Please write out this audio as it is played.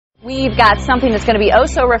We've got something that's going to be oh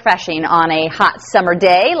so refreshing on a hot summer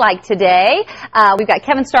day like today. We've got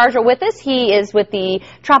Kevin Stargell with us. He is with the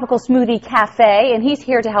Tropical Smoothie Cafe, and he's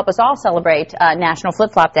here to help us all celebrate National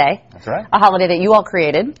Flip Flop Day. That's right. A holiday that you all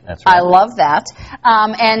created. That's right. I love that.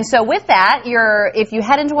 And so with that, if you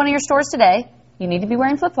head into one of your stores today, you need to be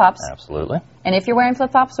wearing flip-flops. Absolutely. And if you're wearing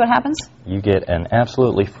flip-flops, what happens? You get an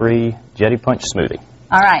absolutely free Jetty Punch smoothie.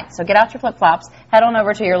 All right, so get out your flip-flops, head on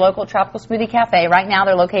over to your local Tropical Smoothie Cafe. Right now,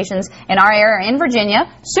 their locations in our area in Virginia,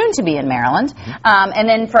 soon to be in Maryland. And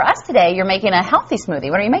then for us today, you're making a healthy smoothie.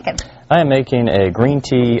 What are you making? I am making a green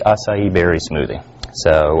tea acai berry smoothie.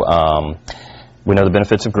 So we know the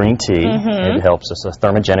benefits of green tea. It helps us, a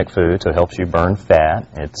thermogenic food, so it helps you burn fat.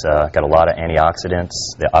 It's got a lot of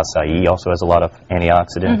antioxidants. The acai also has a lot of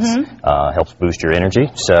antioxidants. Helps boost your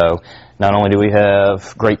energy. So not only do we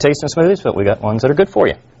have great tasting smoothies, but we got ones that are good for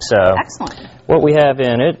you. So excellent. What we have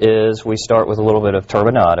in it is we start with a little bit of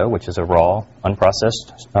turbinado, which is a raw,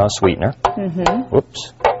 unprocessed sweetener.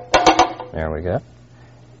 Whoops. There we go.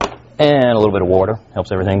 And a little bit of water.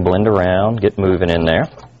 Helps everything blend around, get moving in there.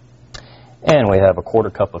 And we have a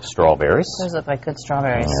quarter cup of strawberries. Those look like good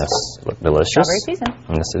strawberries. Yes, look delicious. Strawberry season.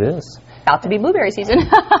 Yes, it is. About to be blueberry season.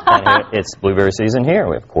 And it's blueberry season here.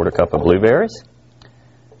 We have a quarter cup of blueberries.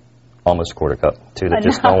 Almost a quarter cup. Two that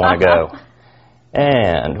just don't want to go.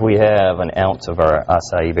 And we have an ounce of our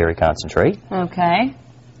acai berry concentrate. Okay.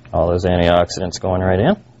 All those antioxidants going right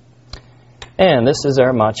in. And this is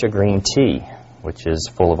our matcha green tea, which is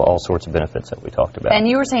full of all sorts of benefits that we talked about. And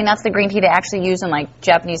you were saying that's the green tea they actually use in like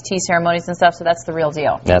Japanese tea ceremonies and stuff, so that's the real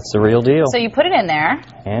deal. That's the real deal. So you put it in there.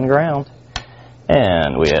 Hand ground.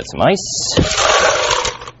 And we add some ice.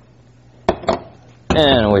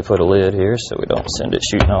 And we put a lid here so we don't send it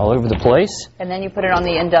shooting all over the place. And then you put it on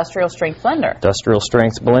the industrial strength blender. Industrial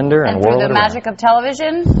strength blender and whirl it around. And through the magic of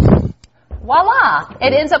television, voila,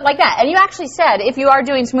 it ends up like that. And you actually said if you are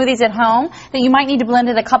doing smoothies at home that you might need to blend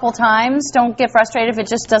it a couple times. Don't get frustrated if it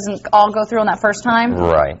just doesn't all go through on that first time.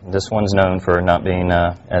 Right. This one's known for not being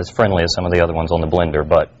as friendly as some of the other ones on the blender,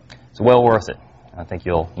 but it's well worth it. I think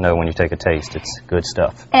you'll know when you take a taste. It's good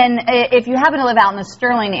stuff. And if you happen to live out in the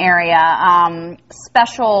Sterling area,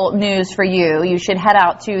 special news for you. You should head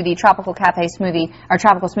out to the Tropical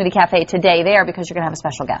Smoothie Cafe today there because you're going to have a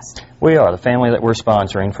special guest. We are. The family that we're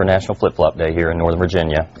sponsoring for National Flip Flop Day here in Northern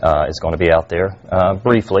Virginia is going to be out there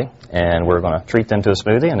briefly, and we're going to treat them to a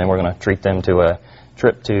smoothie, and then we're going to treat them to a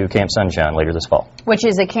trip to Camp Sunshine later this fall. Which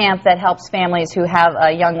is a camp that helps families who have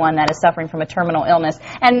a young one that is suffering from a terminal illness.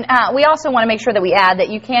 And we also want to make sure that we add that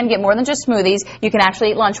you can get more than just smoothies. You can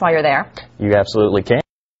actually eat lunch while you're there. You absolutely can.